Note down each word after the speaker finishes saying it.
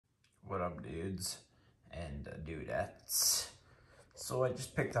up, dudes and dudettes? So I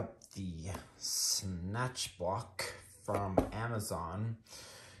just picked up the snatch block from Amazon.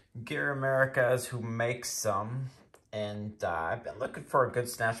 Gear America is who makes some, and I've been looking for a good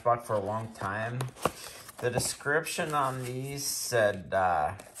snatch block for a long time. The description on these said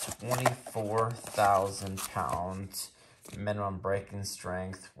 24,000 pounds minimum breaking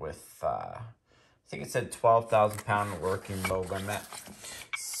strength with I think it said 12,000 pound working load limit.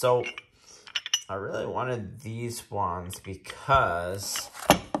 So I really wanted these ones because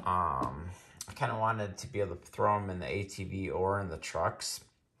I kind of wanted to be able to throw them in the ATV or in the trucks.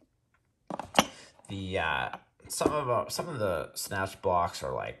 The some of the snatch blocks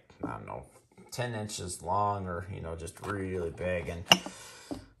are like, I don't know, 10 inches long, or just really big, and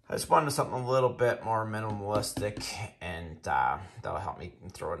I just wanted something a little bit more minimalistic, and that'll help me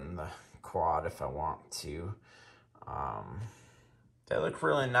throw it in the quad if I want to. They look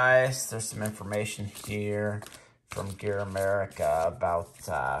really nice. There's some information here from Gear America about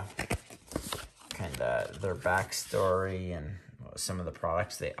kind of their backstory and some of the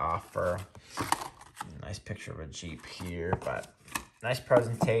products they offer. Nice picture of a Jeep here, but nice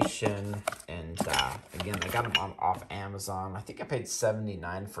presentation. And again, I got them off Amazon. I think I paid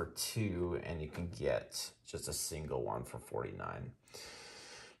 $79 for two, and you can get just a single one for $49.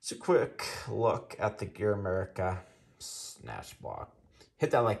 It's a quick look at the Gear America snatch block.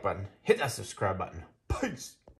 Hit that like button, hit that subscribe button. Peace.